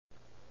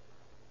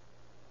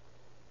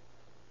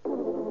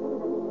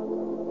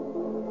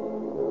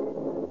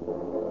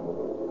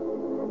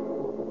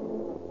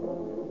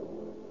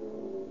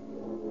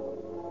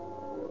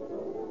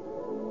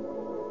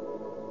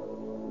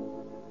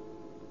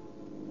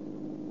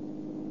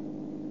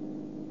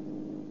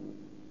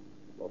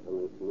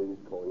Minneapolis police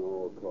calling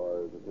all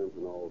cars,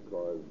 attention all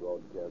cars,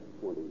 broadcast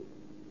 20,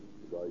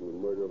 regarding the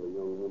murder of a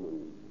young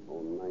woman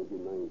on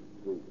 99th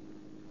Street.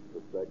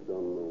 Suspect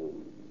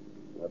unknown.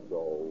 That's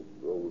all.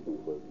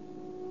 Rosenquist.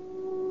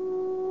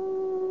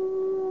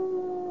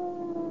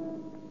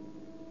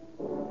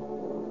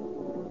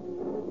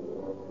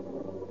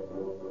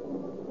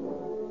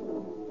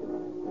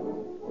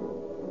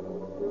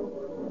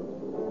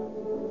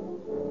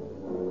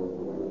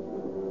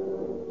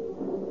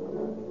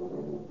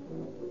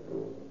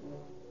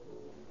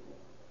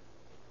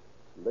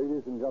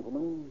 Ladies and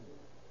gentlemen,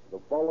 the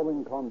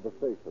following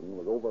conversation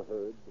was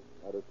overheard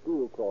at a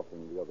school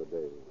crossing the other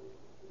day.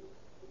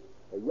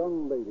 A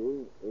young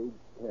lady,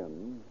 age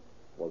 10,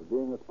 was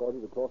being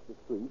escorted across the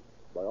street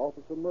by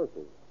Officer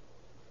Murphy.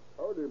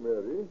 Howdy,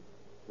 Mary.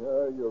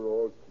 You're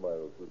all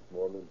smiles this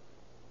morning.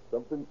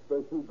 Something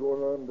special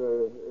going on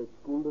at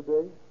school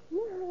today?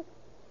 Yeah,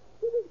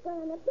 we was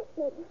going on a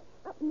picnic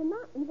up in the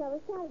mountains over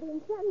Saturday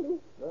and Sunday.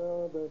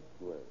 Ah, that's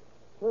right.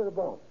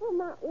 Whereabouts? Oh,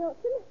 Mount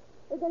Wilson.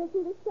 We're going to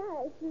see the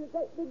stars through the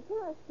great big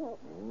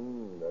telescope.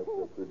 That's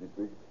a pretty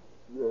big,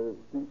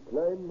 steep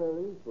climb,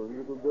 Mary, for a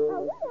little girl.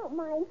 Oh, we don't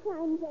mind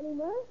climbs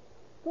anymore,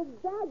 because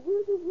Dad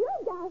uses your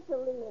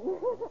gasoline.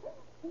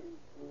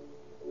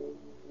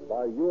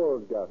 By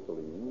your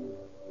gasoline,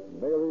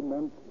 Mary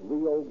meant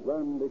Rio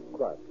Grande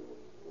Crack,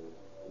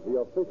 the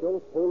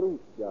official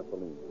police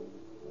gasoline.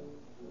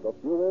 The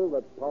fuel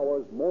that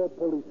powers more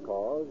police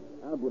cars,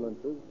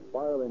 ambulances,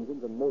 fire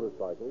engines, and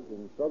motorcycles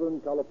in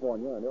Southern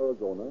California and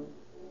Arizona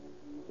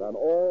than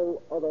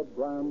all other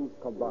brands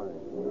combined.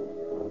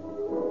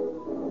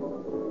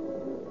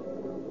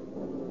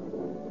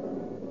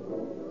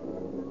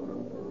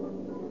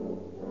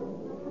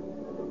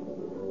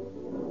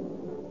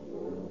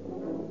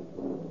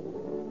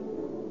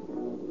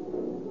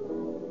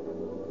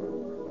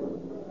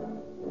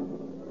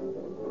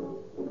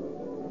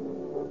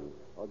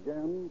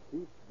 Again,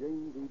 Chief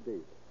James E.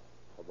 Davis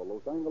of the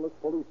Los Angeles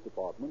Police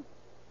Department,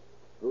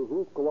 through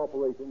whose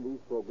cooperation these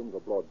programs are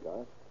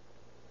broadcast,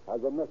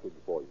 has a message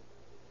for you.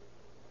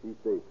 Chief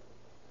Davis.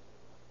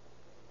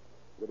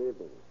 Good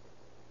evening.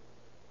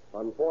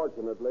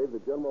 Unfortunately, the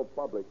general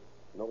public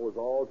knows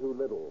all too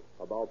little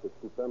about the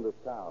stupendous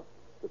task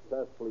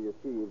successfully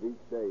achieved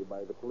each day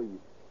by the police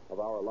of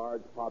our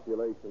large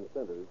population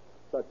centers,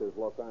 such as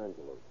Los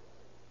Angeles.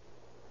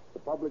 The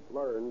public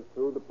learns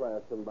through the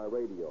press and by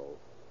radio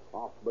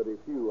of but a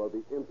few of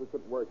the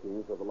intricate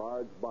workings of a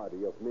large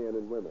body of men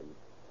and women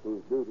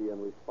whose duty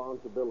and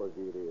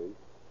responsibility it is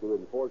to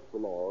enforce the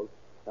laws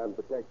and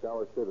protect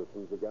our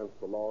citizens against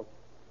the loss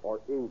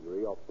or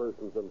injury of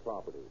persons and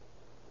property.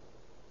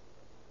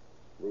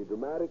 The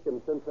dramatic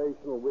and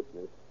sensational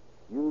witness,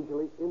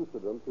 usually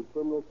incident to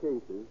criminal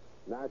cases,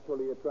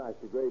 naturally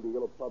attracts a great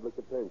deal of public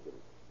attention.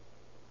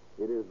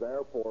 It is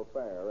therefore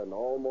fair and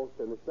almost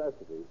a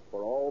necessity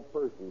for all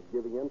persons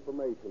giving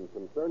information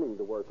concerning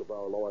the work of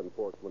our law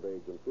enforcement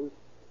agencies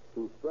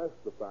to stress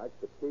the fact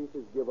that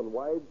cases given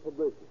wide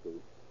publicity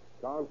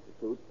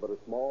constitutes but a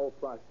small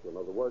fraction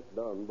of the work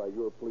done by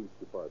your police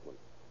department.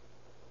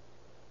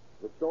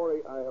 The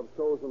story I have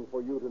chosen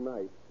for you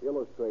tonight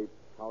illustrates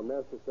how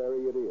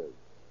necessary it is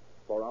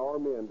for our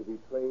men to be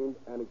trained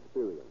and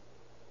experienced,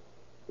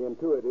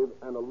 intuitive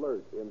and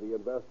alert in the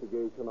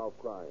investigation of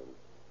crimes,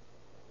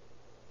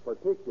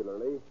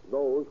 particularly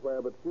those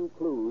where but few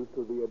clues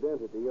to the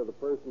identity of the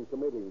person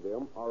committing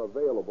them are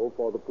available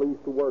for the police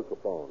to work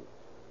upon.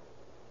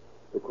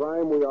 The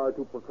crime we are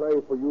to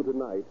portray for you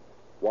tonight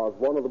was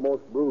one of the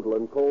most brutal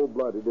and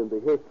cold-blooded in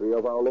the history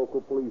of our local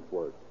police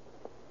work.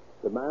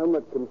 The man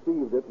that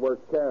conceived it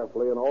worked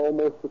carefully and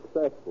almost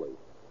successfully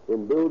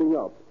in building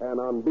up an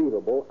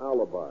unbeatable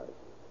alibi.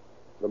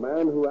 The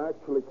man who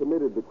actually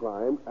committed the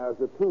crime as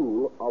a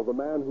tool of the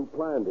man who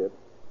planned it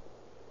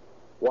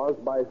was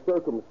by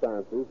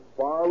circumstances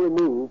far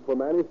removed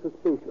from any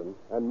suspicion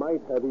and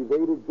might have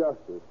evaded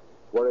justice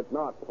were it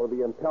not for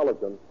the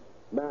intelligent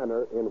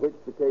manner in which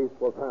the case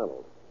was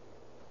handled.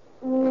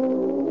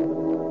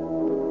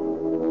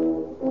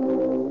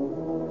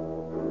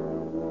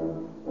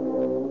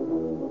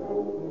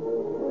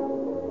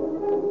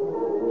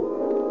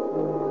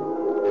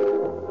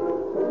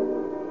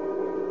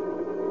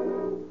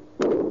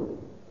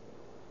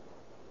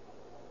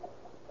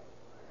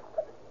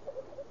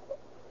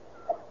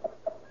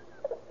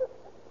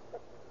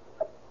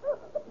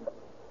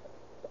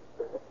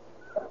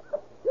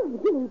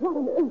 Jimmy, what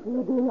on earth are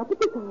you doing up at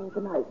this hour of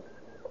the night?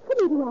 Come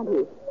here,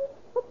 Durante.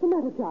 What's the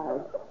matter,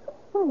 child?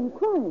 Why are you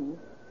crying?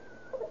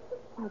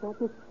 Why, that's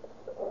this...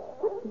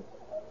 What's this?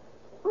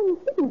 On your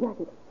sleeping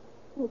jacket.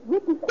 It's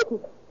wet and sticky.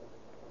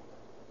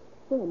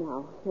 There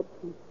now, let's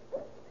see.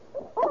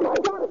 Oh, my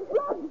God, it's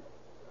blood!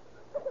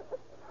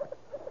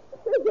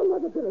 There's your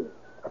mother, Billy.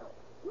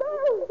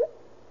 Mary!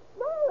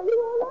 Mary, are you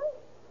all right?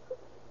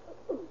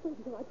 Oh, wait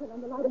until I turn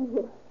on the light in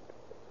here.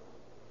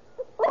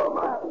 Oh,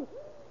 Mary!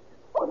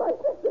 Oh, my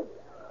sister!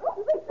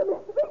 Oh, victim!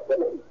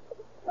 Victim!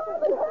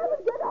 Simon,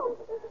 Herman, get out!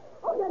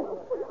 Oh, get out!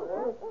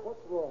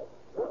 What's wrong?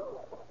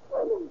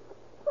 Herman!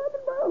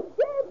 Herman Burroughs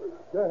dead!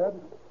 Dad?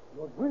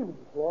 You're dreaming,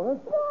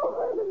 Florence. Oh,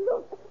 Herman,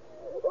 look.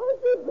 Oh,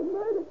 she's been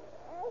murdered.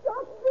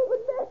 Shot through the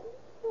neck.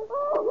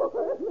 Oh,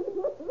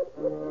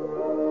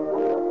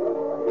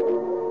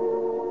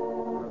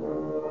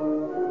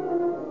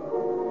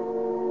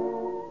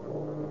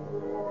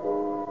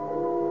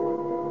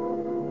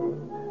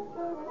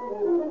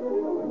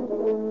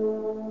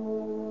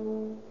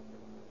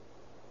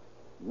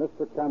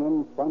 Mr.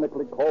 Cannon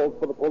frantically calls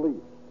for the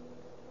police.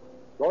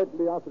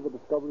 Shortly after the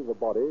discovery of the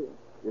body,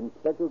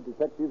 Inspector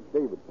Detective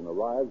Davidson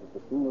arrives at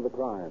the scene of the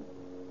crime.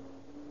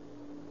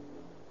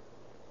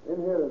 In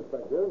here,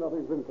 Inspector.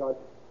 Nothing's been touched.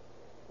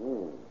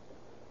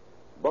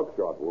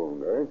 Buckshot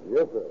wound, eh?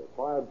 Yes, sir.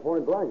 Fired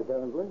point blank,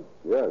 apparently.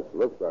 Yes,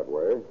 looks that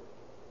way.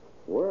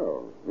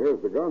 Well, here's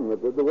the gun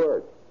that did the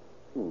work.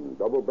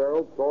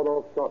 Double-barreled,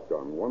 sawed-off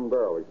shotgun. One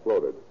barrel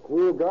exploded.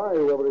 Cool guy,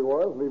 whoever he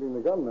was, leaving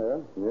the gun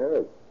there.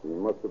 Yes, he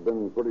must have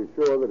been pretty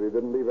sure that he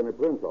didn't leave any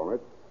prints on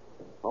it.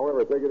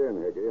 However, take it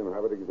in, Hickey, and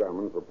have it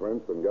examined for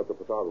prints and get the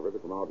photographer to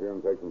come out here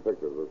and take some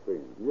pictures of the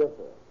scene. Yes,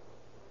 sir.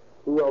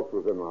 Who else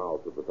was in the house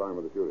at the time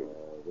of the shooting?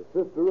 The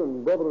sister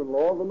and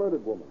brother-in-law of the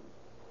murdered woman.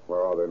 Where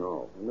are they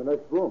now? In the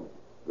next room.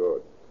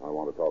 Good. I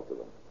want to talk to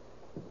them.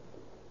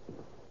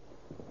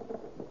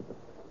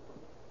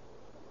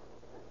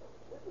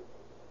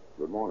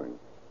 Good morning.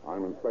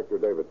 I'm Inspector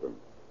Davidson.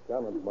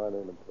 Cannon's my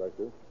name,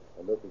 Inspector,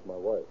 and this is my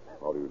wife.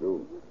 How do you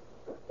do?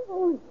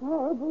 oh, it's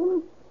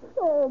horrible.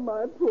 Oh,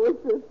 my poor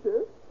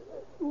sister.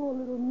 Poor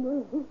little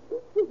Merle.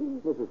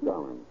 Mrs.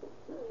 Cannon,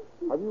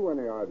 have you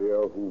any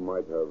idea who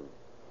might have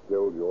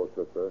killed your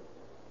sister?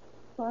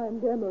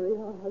 Find Emery,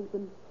 her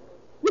husband.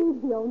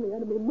 He's the only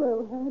enemy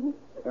Merle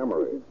had.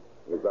 Emery.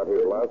 Is that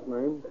his last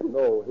name?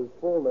 No, his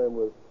full name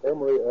was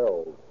Emery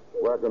Ells.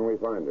 Where can we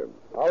find him?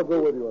 I'll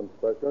go with you,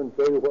 Inspector, and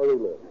show you where he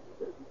lives.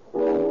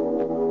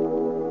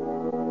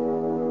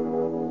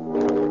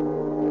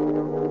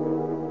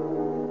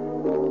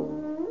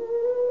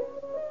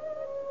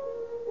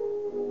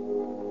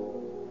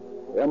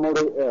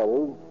 Emery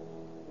Ells,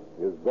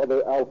 his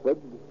brother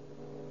Alfred,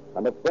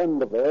 and a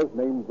friend of theirs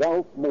named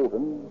Ralph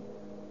Moulton,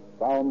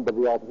 found by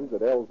the officers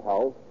at Ells'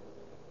 house,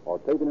 are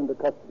taken into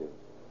custody.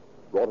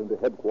 Brought into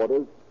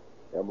headquarters,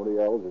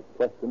 Emery Ells is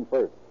questioned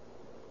first.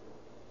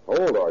 How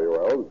old are you,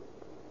 Els?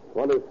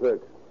 26.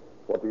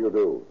 What do you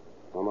do?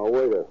 I'm a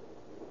waiter.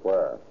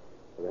 Where?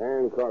 At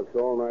Hancock's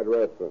all-night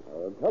restaurant.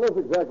 Tell us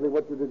exactly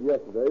what you did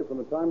yesterday from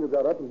the time you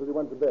got up until you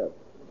went to bed.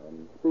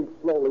 And speak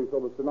slowly so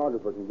the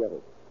stenographer can get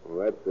it.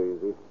 Well, that's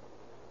easy.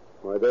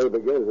 My day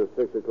begins at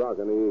 6 o'clock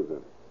in the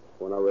evening,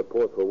 when I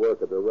report for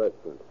work at the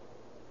restaurant.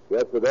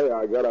 Yesterday,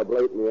 I got up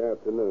late in the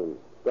afternoon,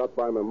 stopped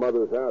by my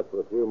mother's house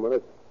for a few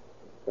minutes,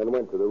 then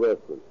went to the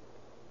restaurant.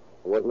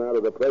 I wasn't out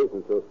of the place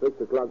until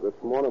 6 o'clock this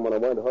morning when I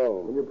went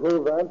home. Can you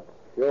prove that?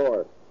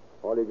 Sure.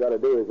 All you got to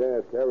do is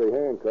ask Harry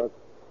Hancock.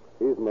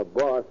 He's my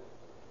boss.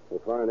 We'll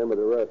find him at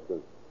the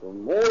restaurant. So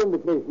more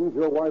indications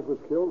your wife was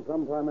killed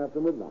sometime after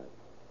midnight.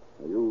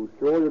 Are you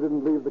sure you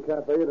didn't leave the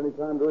cafe at any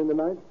time during the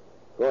night?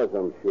 Of course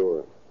I'm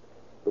sure.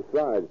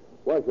 Besides,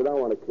 why should I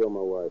want to kill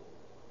my wife?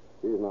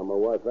 She's not my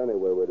wife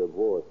anyway. We're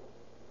divorced.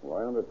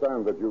 Well, I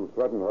understand that you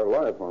threatened her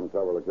life on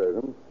several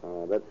occasions.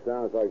 That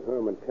sounds like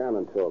Herman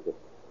Cannon talking.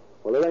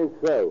 Well, it ain't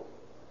so.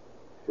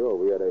 Sure,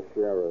 we had a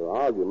share of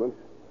arguments,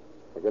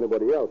 like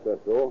anybody else,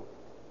 that's all.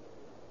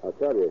 I'll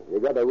tell you, you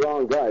got the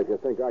wrong guy if you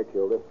think I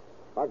killed her.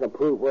 I can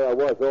prove where I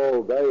was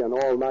all day and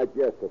all night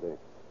yesterday.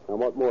 And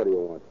what more do you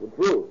want?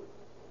 The truth.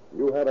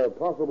 You had a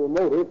possible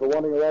motive for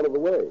wanting her out of the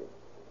way.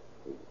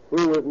 It's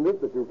true, isn't it,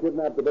 that you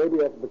kidnapped the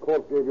baby after the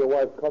court gave your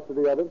wife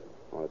custody of it?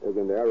 I took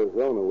him to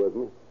Arizona with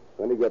me.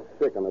 Then he got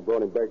sick, and I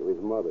brought him back to his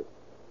mother.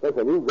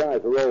 Listen, you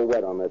guys are all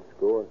wet on that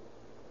score.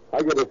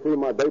 I get to see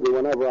my baby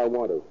whenever I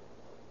want to.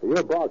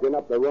 You're barking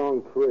up the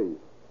wrong tree.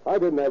 I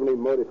didn't have any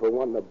motive for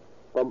wanting to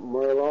bump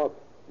Merle off.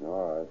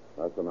 All right.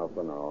 That's enough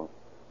for now.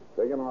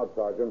 Take him out,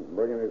 Sergeant, and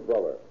bring in his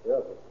brother.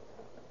 Yes,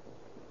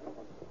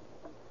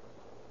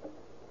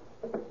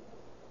 sir.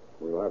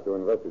 We'll have to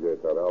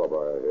investigate that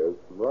alibi of his.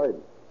 Right.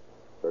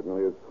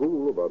 Certainly is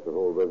cool about the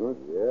whole business.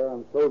 Yeah,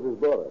 and so's his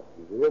brother.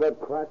 Did you hear that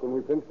crack when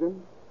we pinched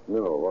him?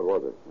 No, what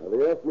was it? Well,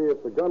 he asked me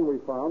if the gun we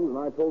found, and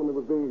I told him it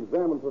was being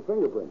examined for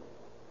fingerprints.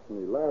 And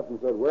he laughed and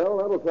said, well,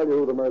 that'll tell you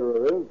who the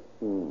murderer is.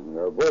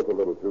 They're both a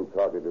little too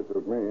cocky to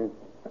suit me.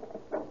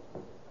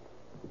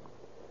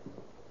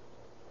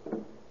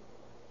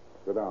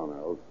 Sit down,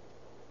 Els.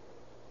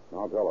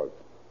 Now tell us,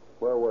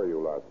 where were you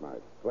last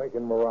night?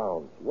 Making my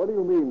rounds. What do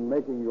you mean,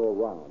 making your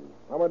rounds?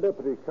 I'm a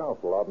deputy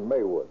constable out in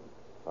Maywood.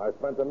 I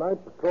spent the night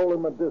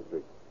patrolling my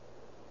district.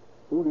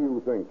 Who do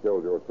you think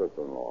killed your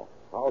sister-in-law?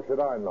 How should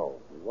I know?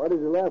 Why did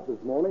you laugh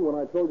this morning when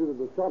I told you that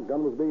the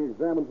shotgun was being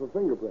examined for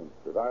fingerprints?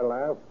 Did I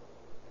laugh?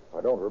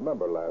 I don't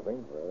remember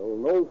laughing. Well,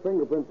 no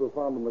fingerprints were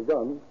found on the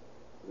gun.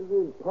 Is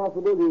it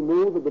possible you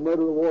knew that the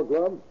murderer wore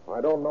gloves? I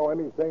don't know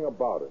anything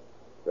about it.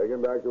 Take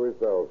him back to his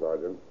cell,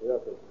 Sergeant. Yes,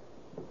 sir.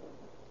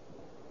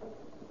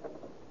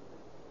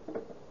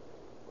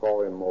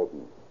 Call in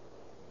Moulton.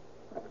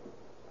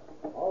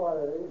 All right,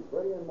 Eddie.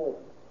 Bring in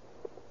Moulton.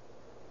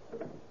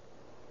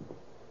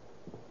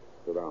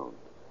 Sit down.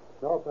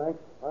 No, thanks.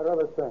 I'd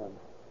rather stand.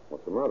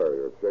 What's the matter?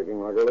 You're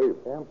shaking like a leaf.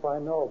 Camp, I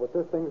know, but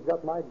this thing's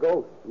got my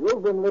ghost.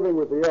 You've been living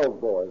with the Elves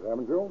boys,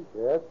 haven't you?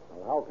 Yes.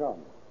 Well, how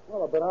come?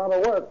 Well, I've been out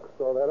of work,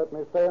 so they let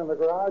me stay in the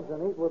garage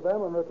and eat with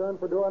them in return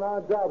for doing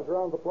odd jobs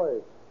around the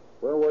place.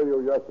 Where were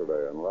you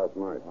yesterday and last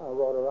night? I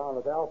rode around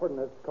with Alfred in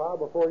his car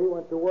before he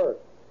went to work.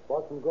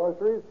 Bought some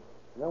groceries,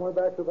 and then went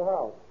back to the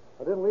house.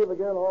 I didn't leave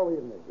again all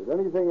evening. Did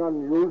anything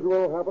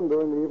unusual happen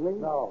during the evening?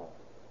 No.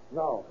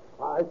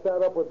 I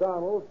sat up with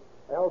Donald,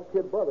 Al's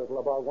kid brother, till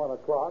about 1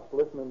 o'clock,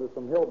 listening to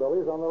some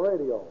hillbillies on the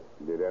radio.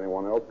 Did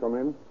anyone else come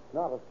in?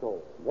 Not a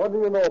soul. What do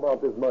you know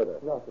about this murder?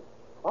 Nothing.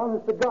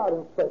 Honest to God,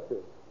 Inspector.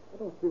 I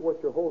don't see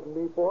what you're holding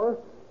me for.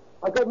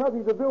 I've got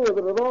nothing to do with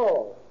it at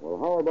all. Well,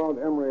 how about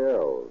Emery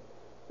Ells?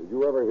 Did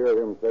you ever hear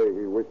him say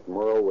he wished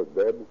Merle was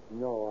dead?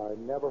 No, I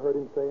never heard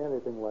him say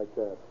anything like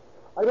that.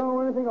 I don't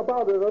know anything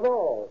about it at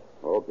all.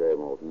 Okay,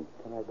 Moulton.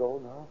 Can I go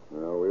now?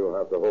 Well, we'll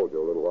have to hold you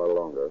a little while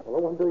longer. Well,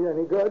 it won't do you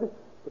any good,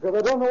 because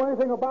I don't know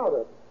anything about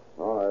it.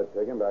 All right,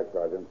 take him back,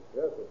 Sergeant.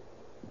 Yes,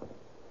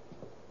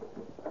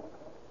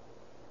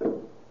 sir.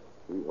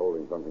 He's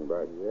holding something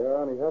back.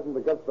 Yeah, and he hasn't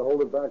the guts to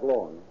hold it back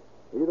long.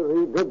 Either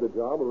he did the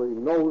job or he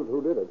knows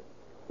who did it.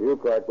 He'll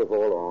crack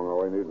before long.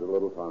 All he needs is a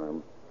little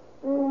time.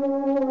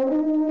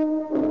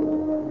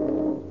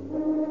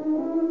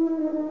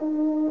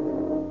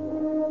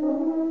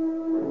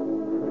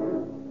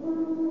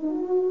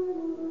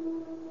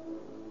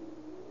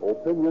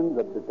 Opinions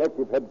at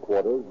detective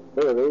headquarters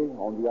vary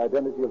on the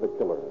identity of the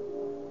killer.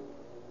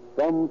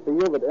 Some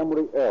feel that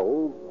Emery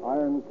Ells'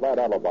 ironclad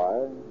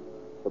alibi,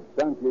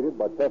 substantiated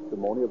by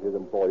testimony of his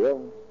employer,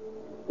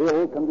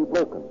 still can be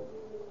broken,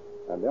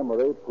 and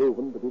Emery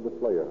proven to be the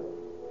slayer.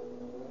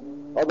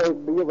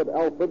 Others feel that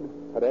Alfred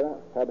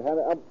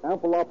had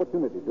ample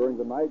opportunity during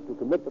the night to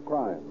commit the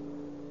crime,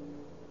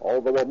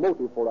 although a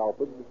motive for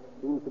Alfred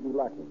seems to be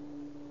lacking.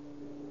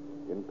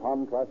 In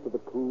contrast to the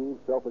cool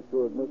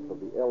self-assuredness of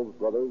the Ells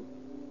brothers,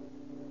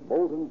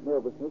 Moulton's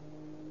nervousness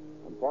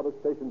and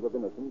protestations of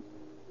innocence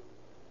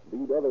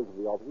lead others of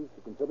the officers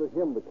to consider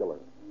him the killer.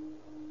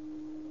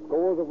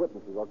 Scores of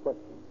witnesses are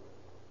questioned,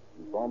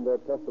 and from their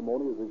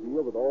testimony is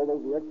revealed that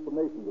although the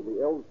explanations of the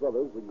Ells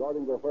brothers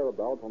regarding their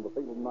whereabouts on the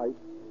fatal night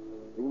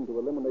seemed to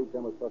eliminate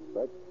them as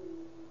suspects,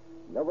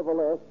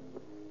 nevertheless,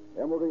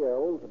 Emery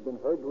Ells had been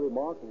heard to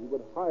remark that he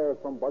would hire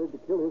somebody to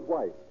kill his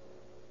wife.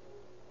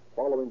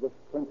 Following this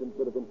trenchant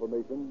bit of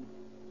information,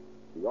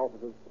 the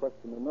officers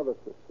questioned another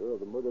sister of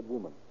the murdered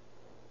woman.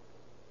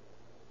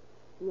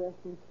 Yes,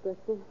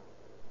 Inspector.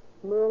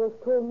 Merle has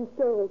told me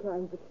several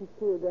times that she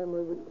feared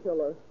Emery would kill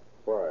her.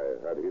 Why?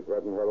 Had he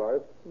threatened her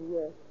life?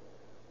 Yes.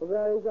 Well,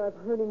 that is, I've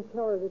heard him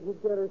tell her that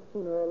he'd get her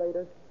sooner or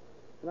later.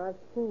 And I've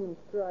seen him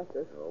strike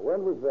her.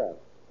 When was that?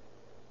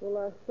 Well,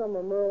 last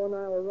summer, Merle and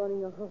I were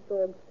running a hot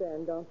dog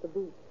stand down at the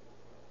beach.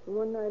 And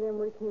one night,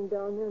 Emery came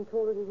down there and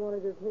told her he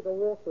wanted her to take a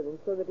walk with him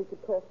so that he could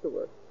talk to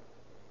her.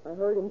 I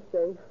heard him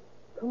say,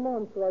 "Come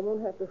on, so I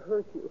won't have to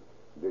hurt you."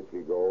 Did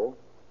she go?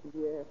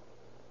 Yes.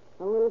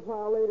 A little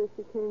while later,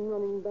 she came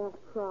running back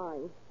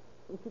crying.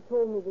 And she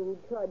told me that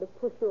he'd tried to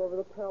push her over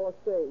the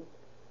palisade.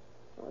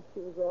 She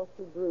was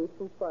awfully bruised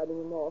from fighting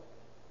him off.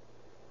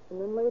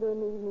 And then later in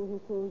the evening, he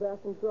came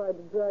back and tried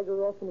to drag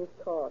her off in his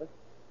car.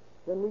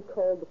 Then we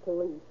called the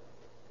police,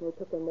 and they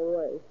took him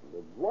away.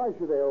 But why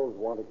should Ells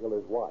want to kill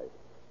his wife?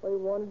 Well, he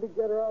wanted to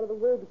get her out of the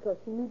way because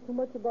she knew too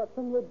much about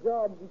some of the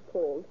jobs he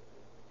pulled.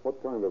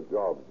 What kind of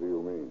jobs do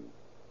you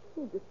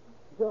mean? Just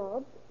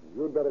jobs.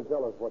 You'd better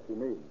tell us what you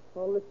mean.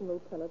 Oh, listen,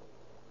 Lieutenant.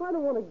 I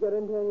don't want to get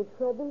into any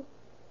trouble.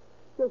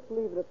 Just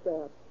leave it at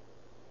that.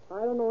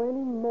 I don't know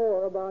any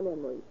more about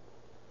Emery,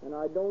 and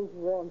I don't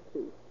want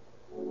to.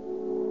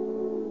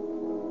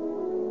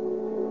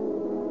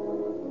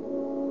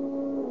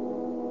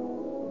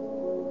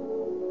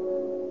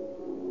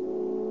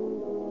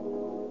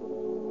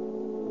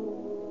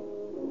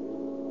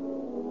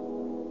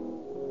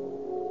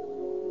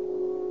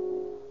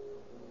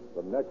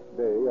 The next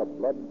day, a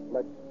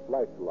blood-flecked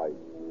flashlight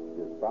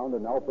is found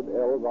in Alfred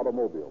Ells'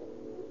 automobile.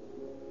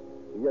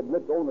 He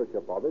admits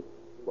ownership of it,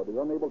 but is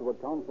unable to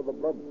account for the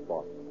blood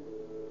spot.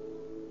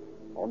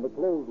 On the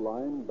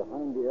clothesline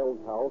behind the Ells'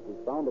 house is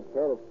found a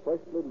pair of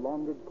freshly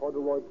laundered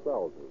corduroy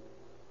trousers,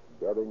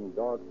 bearing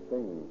dark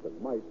stains that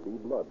might be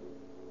blood.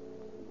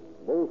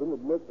 Moulton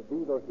admits that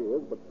these are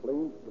his, but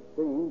claims the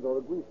stains are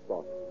a grease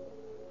spot.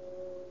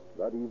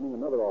 That evening,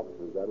 another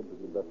officer is added to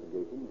the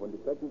investigation when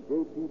Detective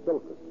J.T.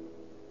 Bilkis,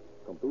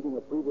 completing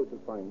a previous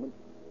assignment,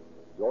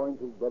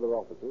 joins his brother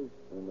officers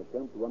in an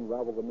attempt to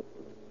unravel the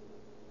mystery.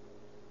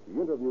 He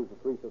interviews the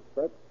three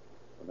suspects,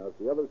 and as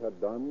the others had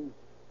done,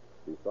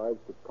 decides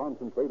to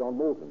concentrate on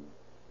Moulton.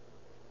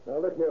 Now,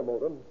 look here,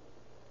 Moulton.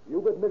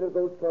 You've admitted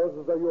those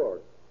trousers are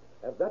yours.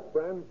 And that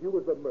brands you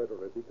as the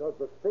murderer because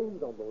the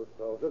stains on those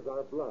trousers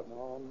are blood.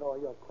 No,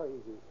 you're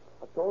crazy.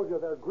 I told you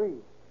they're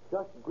grease.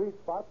 Just grease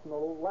spots from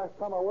the last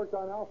time I worked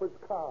on Alfred's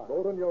car.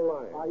 Moulton, you're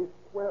lying. I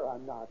swear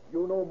I'm not.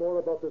 You know more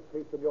about this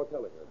case than you're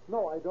telling us.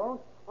 No, I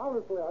don't.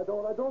 Honestly, I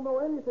don't. I don't know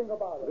anything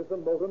about it.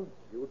 Listen, Moulton,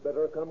 you'd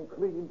better come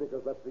clean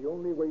because that's the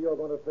only way you're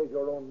going to save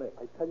your own neck.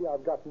 I tell you,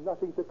 I've got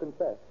nothing to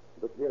confess.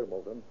 Look here,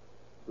 Moulton.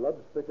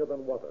 Blood's thicker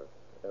than water.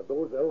 And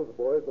those Elves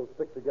boys will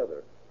stick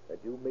together. And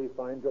you may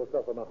find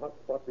yourself in a hot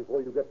spot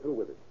before you get through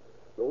with it.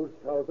 Those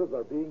trousers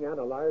are being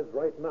analyzed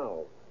right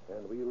now.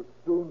 And we'll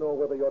soon know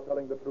whether you're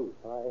telling the truth.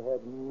 I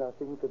had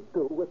nothing to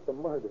do with the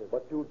murder.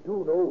 But you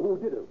do know who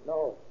did it.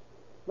 No.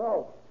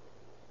 No.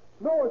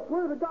 No, I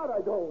swear to God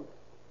I don't.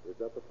 Is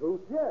that the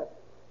truth? Yes.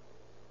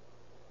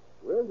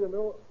 Well, you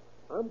know,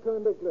 I'm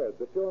kind of glad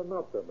that you're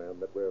not the man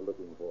that we're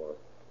looking for.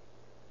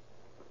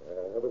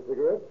 Have a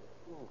cigarette?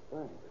 Oh,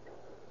 thanks.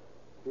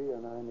 Gee,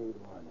 and I need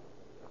one.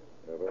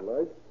 Have a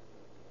light?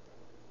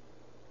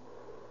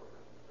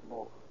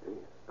 Smoke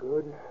tastes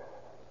good.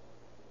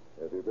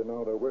 Have you been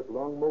out of work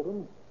long,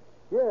 Moulton?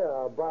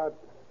 Yeah, about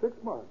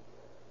 6 months.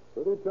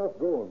 Pretty tough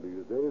going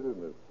these days,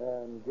 isn't it?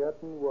 And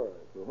getting worse.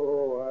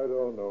 Oh, I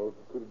don't know.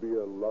 It could be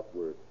a lot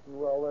worse.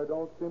 Well, there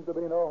don't seem to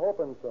be no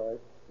hope in sight.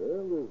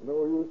 Well, there's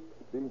no use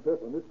being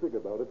pessimistic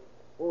about it.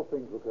 All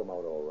things will come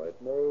out all right.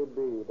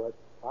 Maybe, but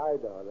I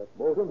doubt it.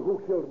 Moulton,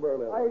 who killed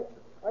Merle?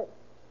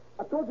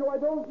 I told you I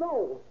don't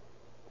know.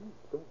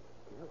 Don't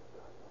scare us.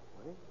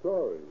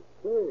 Sorry.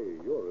 Say,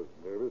 you're as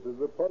nervous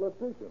as a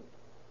politician.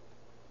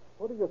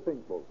 What do you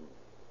think, Moulton?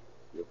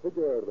 You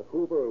figure the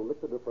Hoover will lick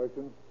the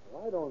depression?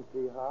 I don't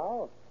see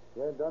how.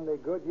 He ain't done me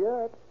good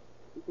yet.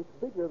 It's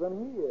bigger than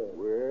he is.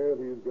 Well,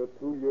 he's got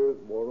 2 years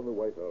more in the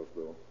White House,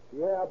 though.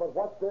 Yeah, but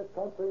what this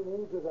country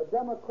needs is a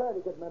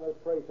Democratic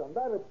administration.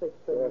 That'd fix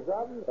things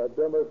up. A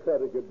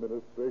Democratic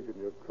administration.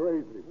 You're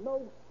crazy.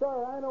 No,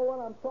 sir. I know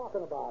what I'm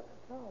talking about.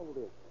 Now,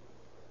 listen.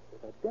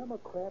 With a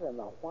Democrat in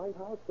the White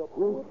House,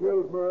 Who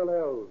killed Merle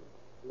Elves?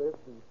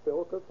 Listen,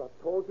 Philkus, I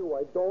told you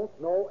I don't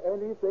know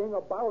anything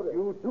about it.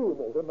 You too,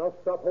 Moulton. Now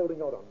stop holding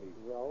out on me.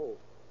 Well,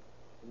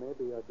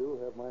 maybe I do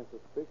have my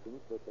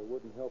suspicions, but they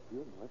wouldn't help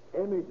you much.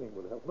 Anything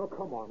will help. Now,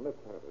 come on, let's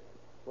have it.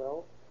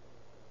 Well,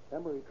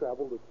 Emery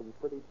traveled with some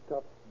pretty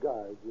tough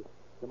guys. You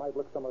might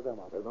look some of them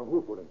up. And now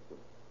who, for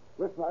instance?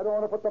 Listen, I don't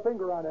want to put the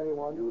finger on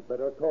anyone. You'd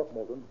better talk,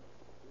 Moulton.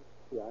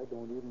 See, I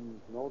don't even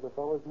know the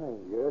fellow's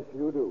name. Yes,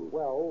 you do.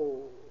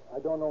 Well,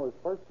 I don't know his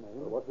first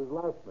name. What's his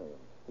last name?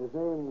 His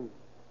name's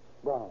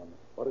Brown.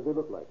 What does he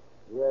look like?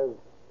 He has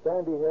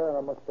sandy hair and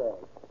a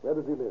mustache. Where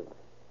does he live?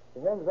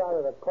 He hangs out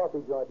at a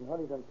coffee joint in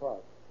Huntington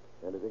Park.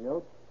 Anything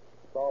else?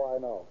 That's all I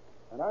know.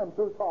 And I'm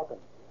through talking.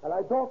 And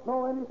I don't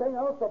know anything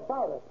else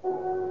about it.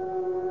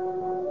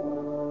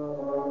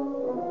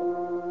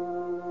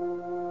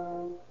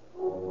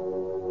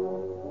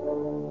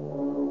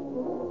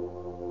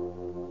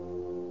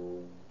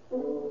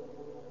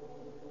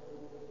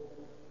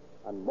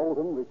 And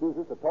Moulton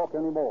refuses to talk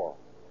anymore.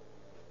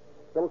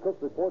 Philkus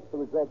reports the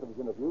result of his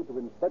interview to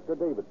Inspector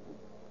Davidson.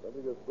 Don't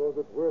you suppose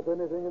it's worth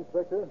anything,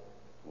 Inspector?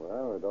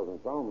 Well, it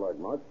doesn't sound like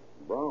much.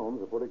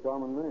 Brown's a pretty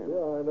common name.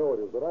 Yeah, I know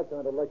it is, but I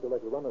kind of like to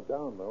run it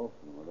down, though.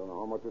 I don't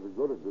know how much it'd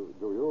good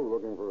do you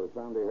looking for a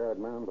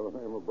sandy-haired man by the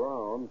name of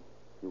Brown.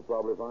 You'll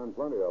probably find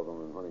plenty of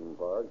them in Huntington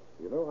Park.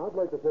 You know, I'd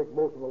like to take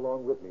Moulton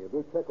along with me, and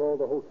we'll check all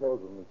the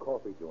hotels and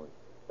coffee joints.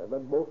 And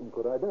then Moulton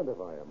could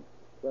identify him.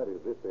 That is,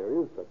 if there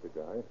is such a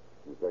guy.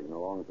 He's taking a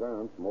long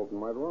chance. Moulton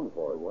might run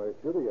for it. Why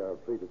should he? I've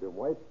treated him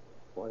white.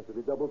 Why should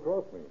he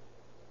double-cross me?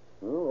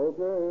 Well,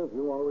 okay, if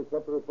you want to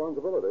accept the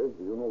responsibility.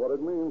 You know what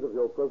it means if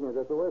your prisoner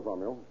gets away from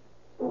you.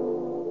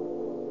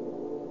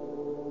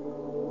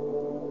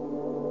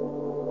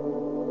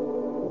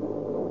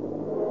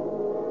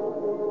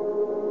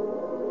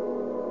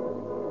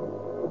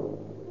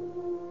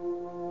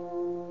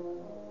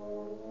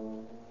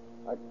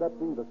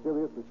 Accepting the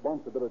serious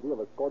responsibility of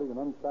escorting an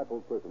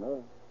unshackled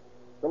prisoner,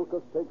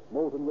 Philkus takes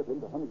Moulton with him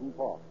to Huntington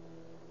Park.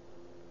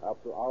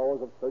 After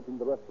hours of searching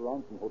the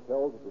restaurants and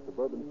hotels of the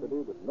suburban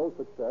city with no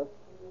success,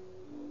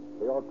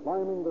 they are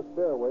climbing the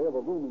stairway of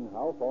a rooming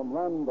house on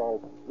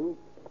Randolph Street.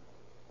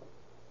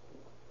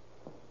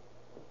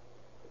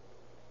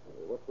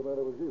 Hey, what's the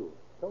matter with you?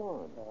 Come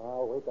on.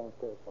 I'll wait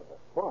downstairs for her.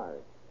 Why?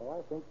 Well,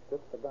 I think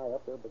it's the guy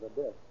up there by the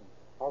desk.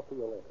 I'll see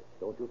you later.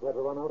 Don't you try to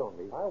run out on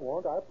me. I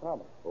won't, I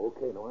promise.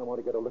 Okay, now I want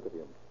to get a look at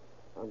him.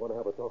 I'm going to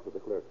have a talk with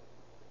the clerk.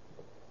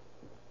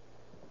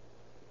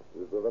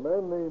 Is there a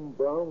man named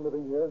Brown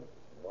living here?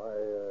 Why,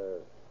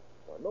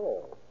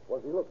 no.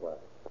 What does he look like?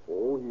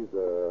 Oh, he's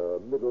a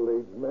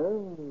middle-aged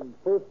man.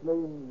 First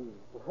name's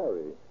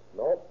Harry.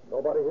 Nope,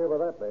 nobody here by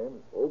that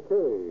name.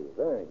 Okay,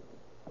 thanks.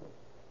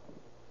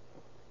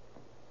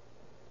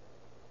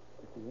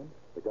 You see him?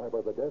 The guy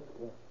by the desk?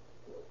 Yeah.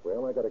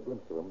 Well, I got a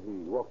glimpse of him.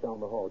 He walked down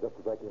the hall just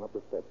as I came up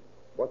the steps.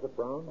 Was it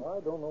Brown?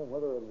 I don't know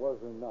whether it was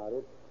or not.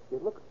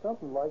 It looked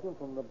something like him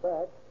from the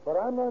back, but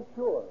I'm not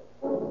sure.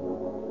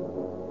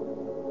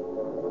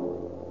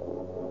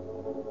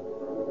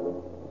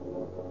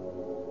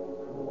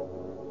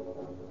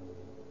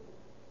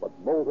 But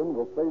Moulton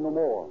will say no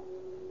more.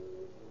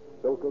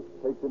 Philkus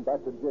takes him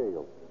back to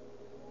jail.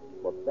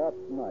 But that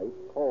night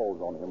calls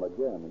on him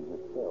again in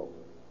his cell.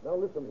 Now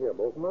listen here,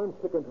 Bolton. I'm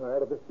sick and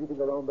tired of this beating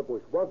around the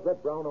bush. Was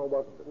that Brown or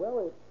wasn't it? Well,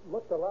 it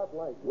looked a lot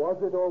like it. Was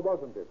it or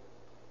wasn't it?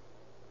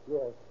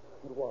 Yes,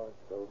 it was.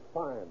 Well,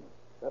 fine.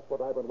 That's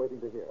what I've been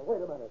waiting to hear. Now,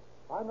 wait a minute.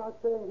 I'm not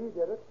saying he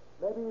did it.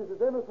 Maybe he's as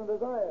innocent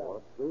as I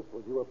am. What's this?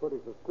 Well, you were pretty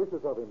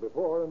suspicious of him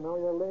before, and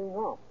now you're laying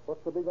off.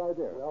 What's the big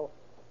idea? Well,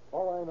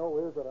 all I know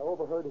is that I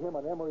overheard him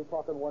and Emery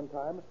talking one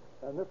time,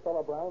 and this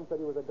fellow Brown said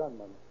he was a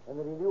gunman, and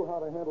that he knew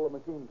how to handle a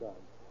machine gun.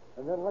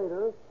 And then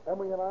later,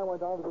 Emery and I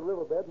went down to the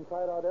riverbed and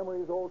tried out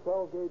Emery's old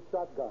 12-gauge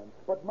shotgun.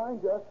 But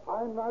mind you,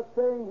 I'm not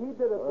saying he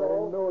did it,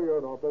 though. I know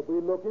you're not, but we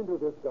look into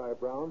this guy,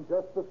 Brown,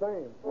 just the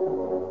same.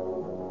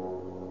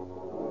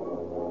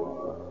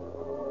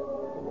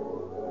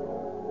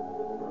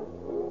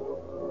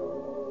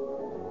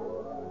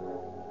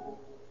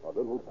 A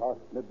little past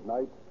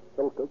midnight,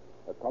 Silkus,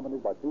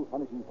 accompanied by 2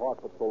 Huntington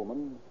Park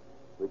patrolmen,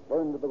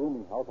 returned to the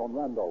rooming house on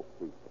Randolph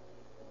Street.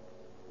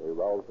 They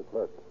roused the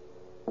clerk.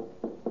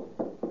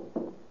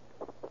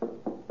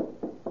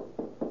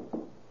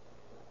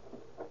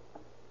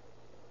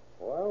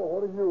 Well,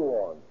 what do you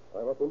want?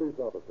 I'm a police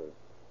officer.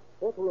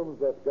 What room's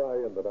that guy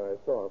in that I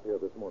saw up here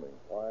this morning?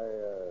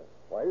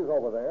 Why, he's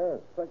over there,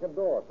 second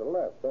door to the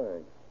left.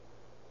 Thanks.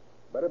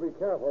 Better be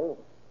careful.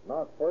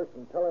 Knock first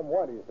and tell him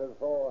what he says.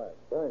 All right.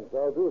 Thanks,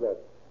 I'll do that.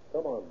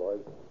 Come on,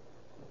 boys.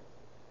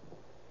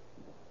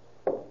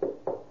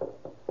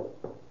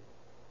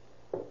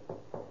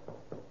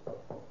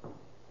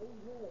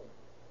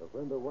 A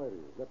friend of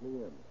Whitey's. Let me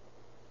in.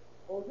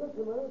 Oh, just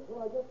a minute till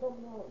I get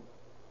something on.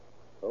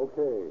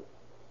 Okay.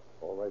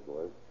 All right,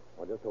 boys.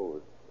 I'll just hold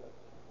it.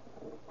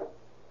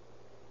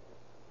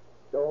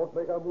 Don't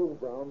make a move,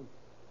 Brown.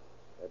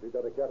 Have you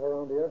got a gat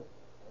around here?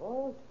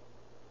 What?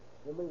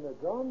 You mean a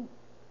gun?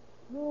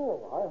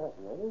 No, I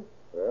haven't any.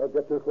 Well,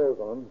 get your clothes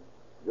on.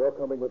 You're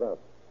coming with us.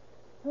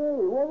 Hey,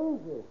 what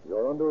is it?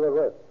 You're under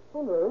arrest.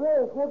 Under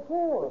arrest? What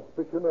for?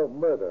 Suspicion of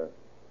murder.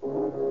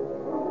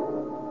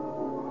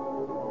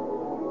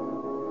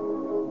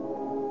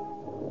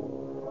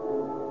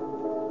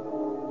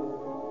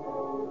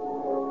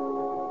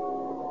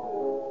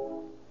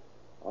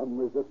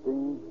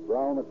 Unresisting,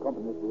 Brown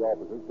accompanies the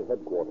officers to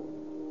headquarters.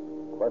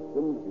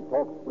 Questioned, he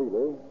talks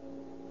freely,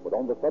 but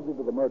on the subject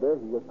of the murder,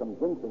 he is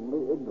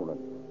convincingly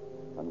ignorant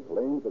and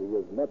claims that he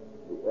has met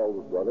the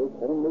Ells brothers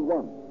only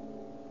once.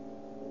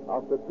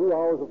 After 2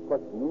 hours of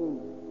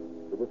questioning,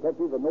 the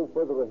detectives are no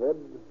further ahead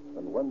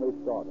than when they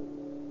started.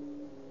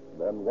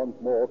 Then once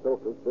more,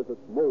 Silkus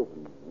visits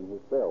Moulton in his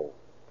cell.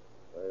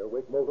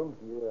 Awake, Moulton?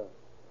 Yeah.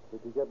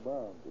 Did you get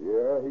Brown?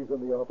 Yeah, he's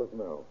in the office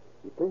now.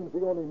 He claims he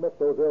only met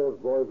those Ells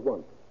boys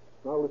once.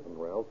 Now listen,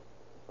 Ralph.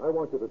 I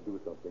want you to do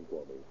something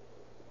for me.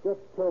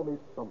 Just tell me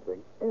something,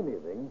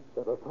 anything,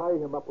 that'll tie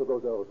him up with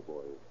those Ells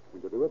boys.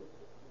 Will you do it?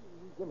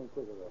 Give me a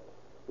cigarette.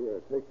 Here,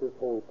 take this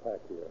whole pack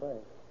here.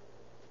 Thanks.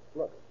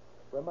 Look,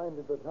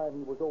 reminded the time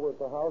he was over at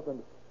the house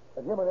and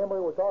him and Emery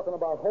were talking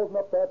about holding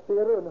up that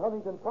theater in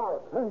Huntington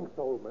Park. Thanks,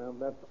 old man.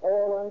 That's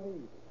all I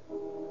need.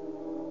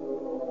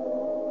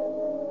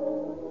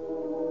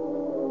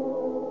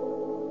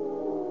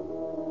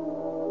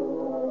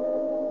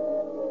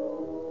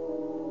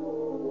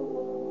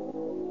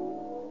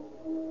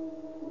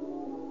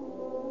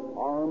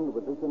 Armed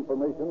with this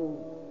information,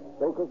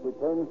 Silkus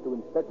returns to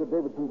Inspector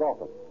Davidson's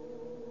office.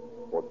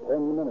 For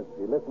 10 minutes,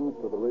 he listens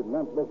to the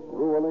relentless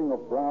grueling of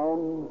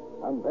Brown,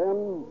 and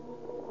then...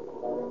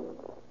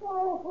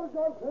 Oh, for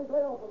God's sake,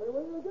 lay off of me.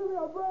 Will you give me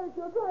a break?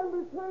 You're driving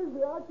me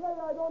crazy. I tell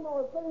you, I don't know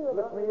a thing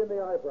about Look me in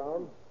the eye,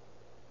 Brown.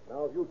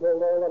 Now, have you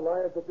told all the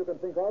lies that you can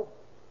think of?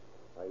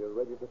 Are you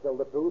ready to tell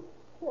the truth?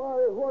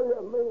 Why, what do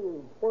you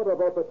mean? What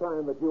about the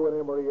time that you and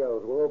Emery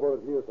Ells were over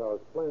at his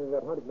house planning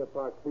that Huntington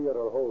Park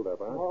Theater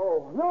holdup, huh?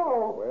 Oh,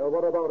 no. Well,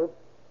 what about it?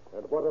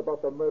 And what about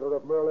the murder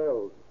of Merle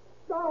Ells?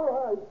 All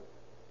right.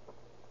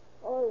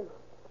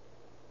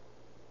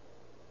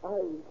 I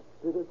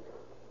did it.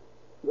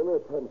 Give me a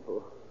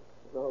pencil.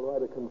 I'll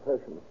write a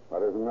confession.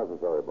 That isn't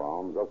necessary,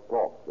 Brown. Just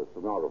talk. The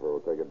stenographer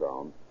will take it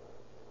down.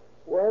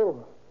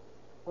 Well,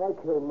 I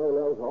killed Merle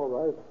Ells, all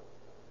right.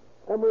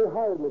 Emery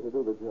hired me to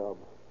do the job.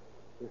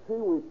 You see,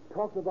 we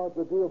talked about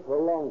the deal for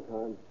a long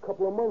time. A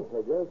couple of months,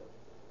 I guess.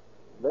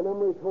 Then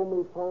Emery told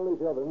me finally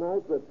the other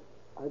night that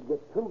I'd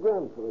get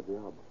 $2,000 for the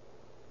job.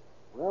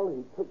 Well,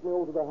 he took me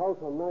over to the house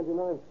on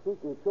 99th Street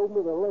and showed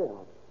me the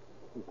layout.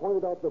 He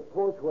pointed out the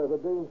porch where the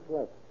dame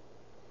slept.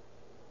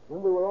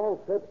 When we were all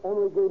set,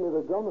 Emery gave me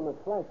the gun and a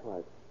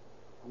flashlight.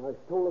 And I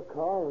stole a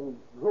car and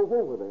drove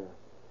over there.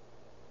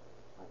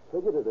 I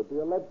figured it'd be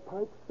a lead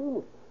pipe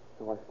finish.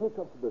 So I sneaked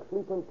up to the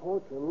sleeping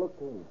porch and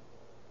looked in.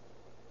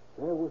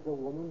 There was a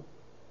woman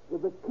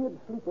with a kid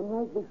sleeping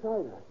right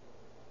beside her.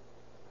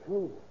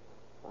 Gee,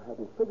 I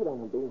hadn't figured on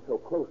them being so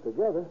close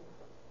together.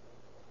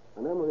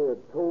 And Emery had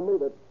told me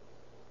that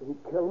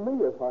he'd kill me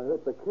if I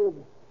hurt the kid.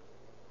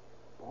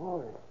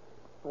 Boy,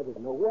 I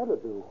didn't know what to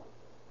do.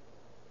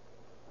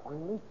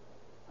 Finally,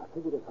 I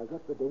figured if I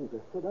got the dame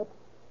to sit up,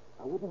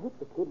 I wouldn't hit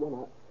the kid when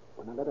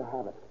I let her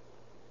have it.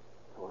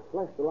 So I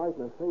flashed the light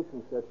in her face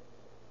and said,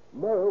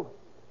 "Merle,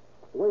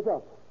 wake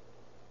up."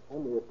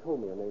 Emery had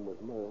told me her name was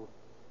Merle.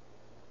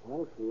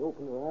 Well, she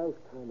opened her eyes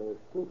kind of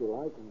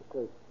sleepy-like and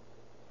says,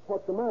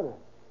 "What's the matter?"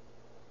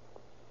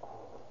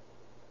 Oh,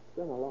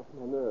 then I lost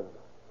my nerve.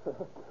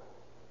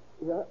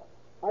 Yeah,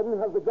 I didn't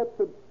have the guts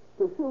to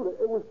shoot it.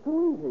 It was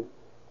too easy.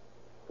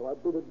 So I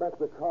beat it back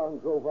to the car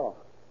and drove off.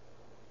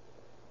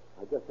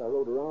 I guess I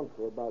rode around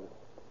for about,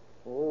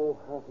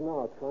 half an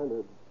hour trying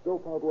to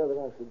dope out whether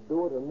I should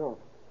do it or not.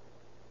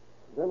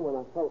 Then when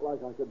I felt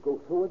like I could go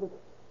through with it,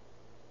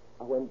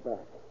 I went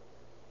back.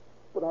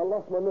 But I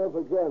lost my nerve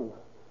again.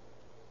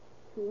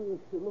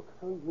 She looked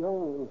so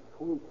young and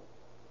sweet,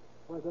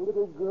 like a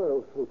little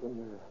girl sleeping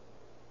there.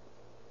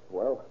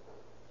 Well,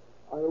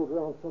 I rode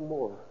around some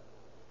more,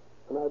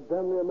 and I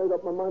damn near made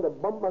up my mind to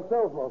bump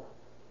myself off.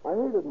 I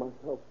hated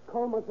myself,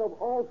 called myself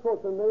all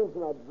sorts of names,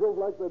 and I drove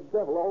like the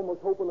devil,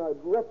 almost hoping I'd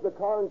wreck the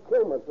car and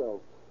kill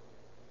myself.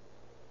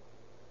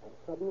 And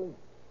suddenly,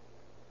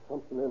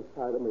 something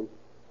inside of me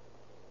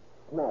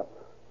snapped.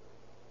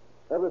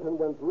 Everything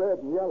went red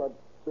and yellow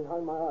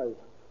behind my eyes.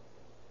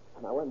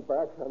 And I went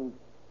back and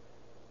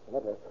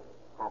had it.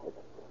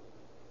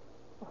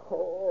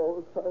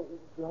 Oh, thank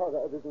God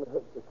I didn't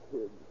hurt the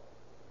kid.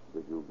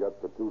 Did you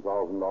get the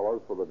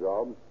 $2,000 for the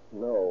job?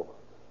 No.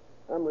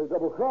 Emery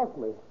double-crossed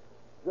me.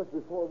 Just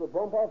before the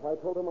bump-off, I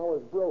told him I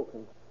was broke,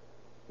 and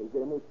he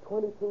gave me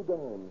 22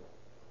 dimes.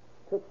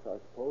 Tips, I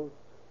suppose.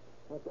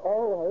 That's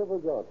all I ever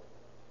got.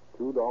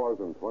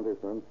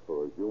 $2.20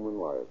 for a human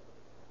life.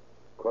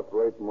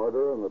 Cut-rate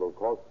murder, and it'll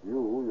cost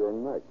you your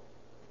neck.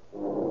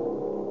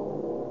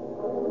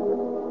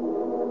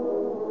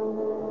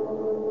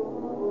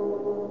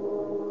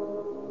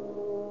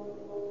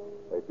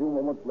 A few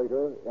moments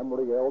later,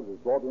 Emery Ells is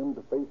brought in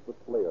to face the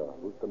slayer,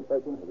 whose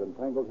confession has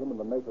entangled him in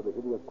the net of the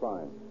hideous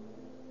crime.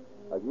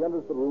 As he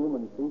enters the room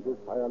and sees his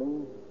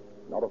hireling,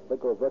 not a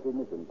flicker of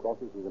recognition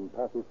crosses his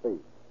impassive face.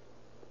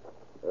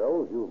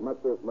 Ells, you've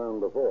met this man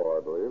before,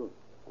 I believe.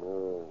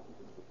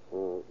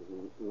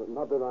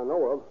 Not that I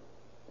know of.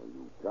 Well,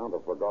 you can't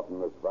have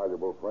forgotten this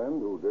valuable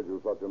friend who did you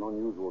such an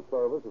unusual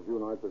service a few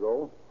nights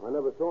ago. I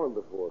never saw him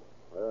before.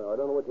 I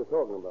don't know what you're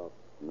talking about.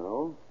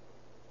 No?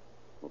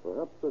 Well,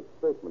 perhaps this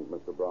statement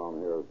Mr. Brown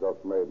here has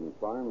just made and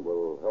signed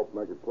will help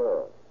make it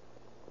clearer.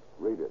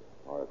 Read it.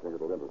 I think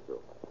it'll interest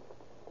you.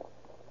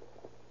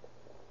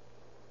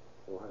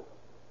 Why,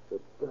 the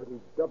dirty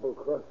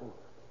double-crossing.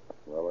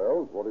 Well,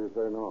 Ells, what do you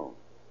say now?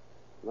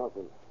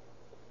 Nothing.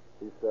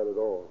 He said it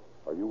all.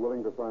 Are you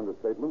willing to sign the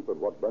statement that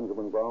what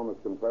Benjamin Brown has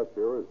confessed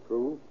here is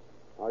true?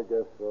 I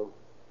guess so.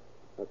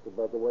 That's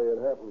about the way it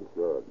happened.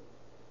 Good.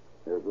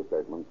 Here's the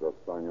statement. Just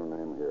sign your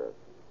name here.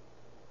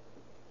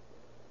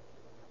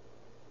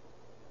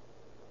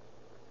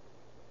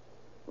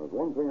 There's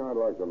one thing I'd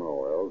like to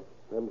know, Ells.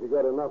 Haven't you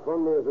got enough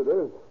on me as it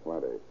is?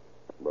 Plenty.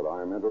 But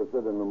I'm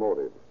interested in the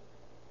motive.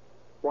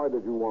 Why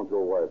did you want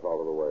your wife out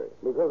of the way?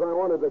 Because I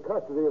wanted the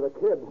custody of the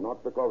kid.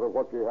 Not because of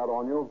what she had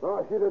on you? No,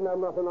 she didn't have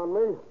nothing on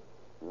me.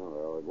 Oh,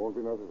 well, it won't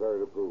be necessary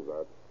to prove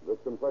that. This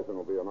confession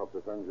will be enough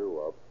to send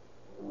you up.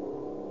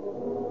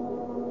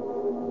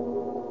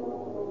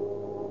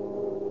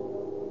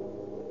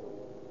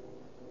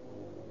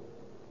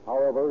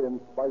 However, in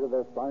spite of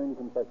their signed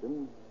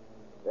confession,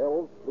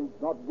 Ells pleads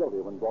not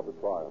guilty when brought to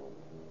trial.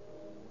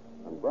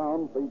 And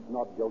Brown pleads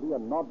not guilty,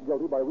 and not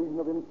guilty by reason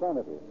of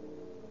insanity.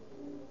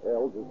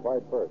 Ells is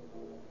tried first.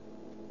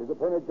 His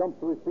attorney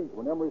jumps to his feet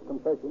when Emery's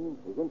confession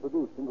is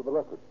introduced into the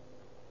record.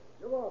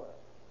 Your Honor,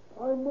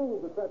 I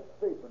move that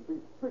statement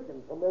be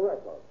stricken from the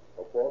record.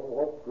 Upon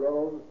what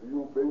grounds do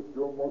you base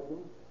your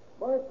motion?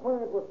 My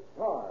client was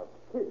starved,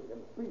 kicked,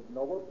 and beaten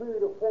over a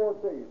period of 4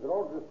 days in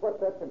order to sweat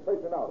that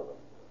confession out of him.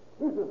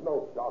 This is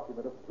no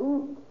document of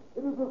truth.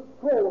 It is a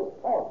scroll of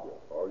torture.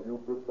 Are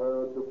you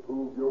prepared to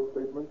prove your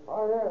statement?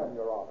 I am,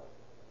 Your Honor.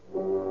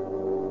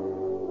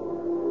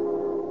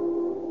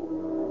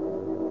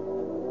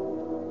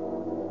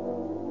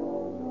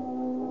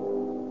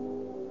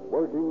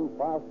 Working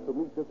fast to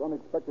meet this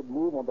unexpected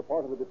move on the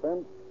part of the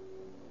defense,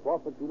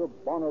 Prosecutor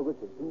Bonner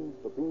Richardson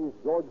subpoenas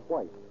George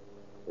White,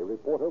 a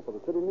reporter for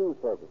the City News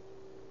Service.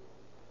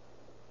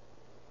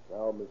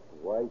 Now, Mr.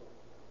 White,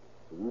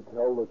 will you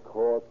tell the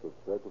court the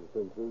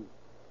circumstances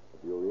of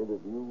your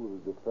interview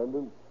with the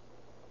defendant?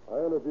 I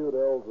interviewed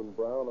Ells and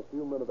Brown a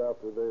few minutes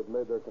after they had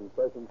made their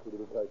confessions to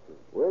the detective.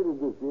 Where did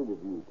this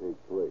interview take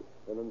place?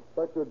 In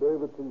Inspector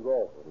Davidson's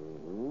office.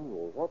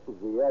 Well, what was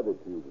the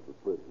attitude of the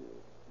prisoners?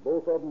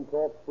 Both of them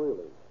talked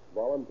freely,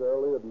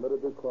 voluntarily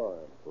admitted to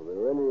crime. Were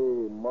there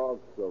any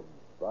marks of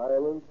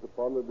violence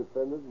upon the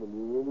defendant when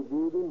you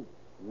interviewed him?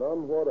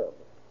 None whatever.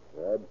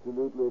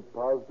 Absolutely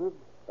positive?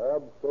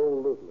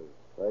 Absolutely.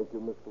 Thank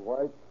you, Mr.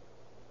 White.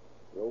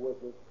 Your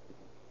witness.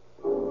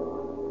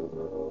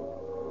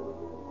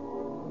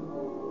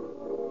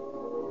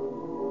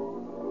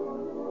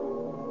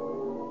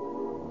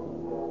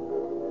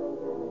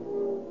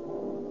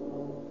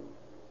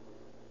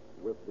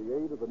 With the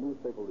aid of the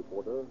newspaper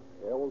reporter,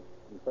 Ells'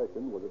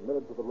 confession was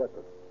admitted to the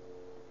record.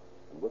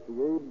 And with the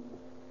aid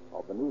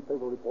of the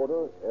newspaper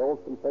reporter, Ells'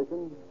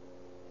 confession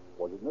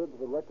was admitted to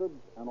the record,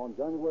 and on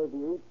January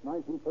the 8th,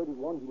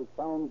 1931, he was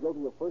found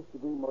guilty of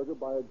first-degree murder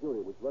by a jury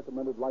which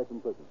recommended life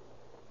in prison.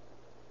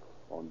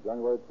 On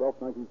January 12,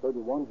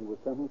 1931, he was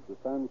sentenced to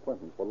San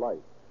Quentin for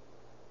life.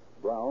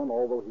 Brown,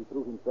 although he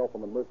threw himself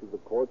on the mercy of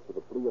the courts with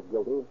a plea of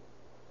guilty,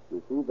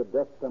 received the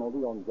death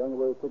penalty on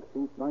January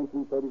 16,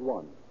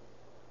 1931.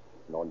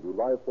 And on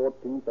July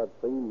 14th that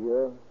same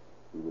year,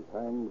 he was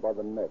hanged by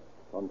the neck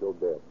until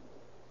dead.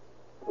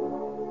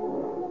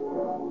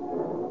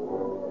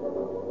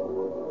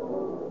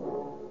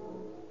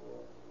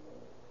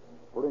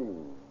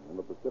 Spring in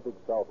the Pacific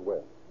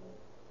Southwest.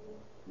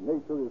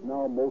 Nature is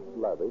now most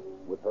lavish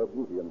with her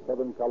beauty in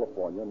Southern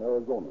California and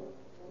Arizona.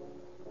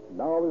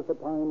 Now is the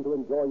time to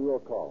enjoy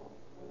your car.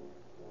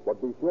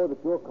 But be sure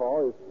that your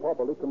car is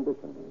properly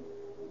conditioned,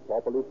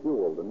 properly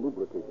fueled and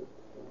lubricated.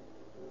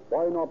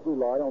 Why not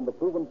rely on the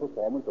proven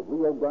performance of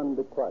Rio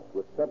Grande Crack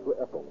with Tetra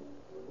Ethyl,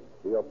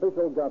 the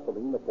official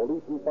gasoline of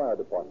police and fire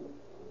departments?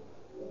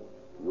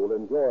 You'll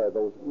enjoy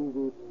those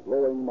easy,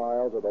 flowing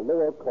miles at a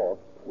lower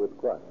cost with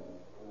Crack.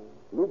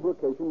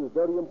 Lubrication is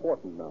very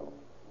important now.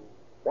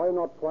 Why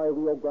not try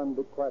Rio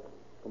Grande Crack's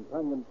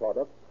companion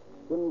product,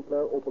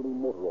 Sinclair Opaline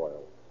Motor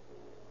Oil?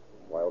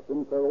 While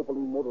Sinclair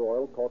Opaline Motor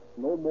Oil costs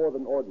no more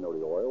than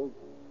ordinary oils,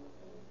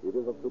 it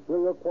is of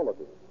superior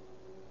quality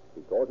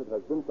because it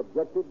has been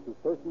subjected to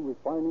certain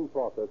refining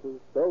processes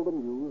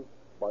seldom used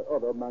by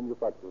other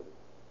manufacturers.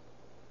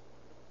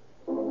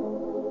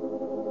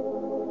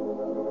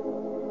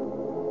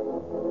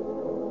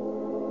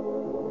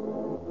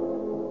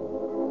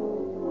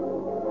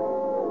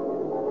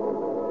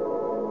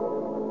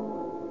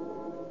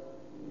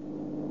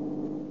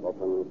 Los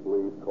Angeles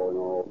Police calling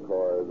all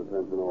cars,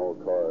 attention all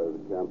cars,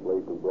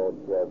 cancellation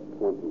broadcast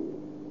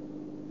 20.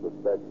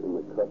 Suspect in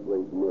the cut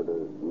rate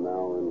murder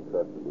now in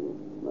custody.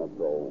 That's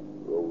all.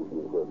 Rose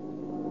and Crisp.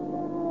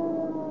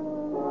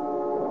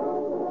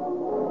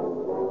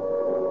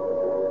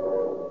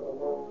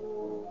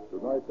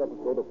 Tonight's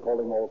episode of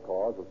Calling All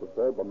Cars was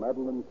prepared by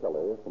Madeline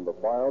Kelly from the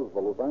files of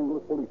the Los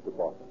Angeles Police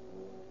Department.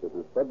 This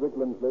is Frederick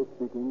Lindsley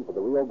speaking for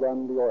the Rio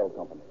Grande Oil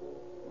Company.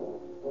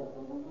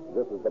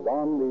 This is the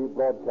Don Lee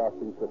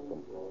Broadcasting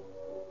System.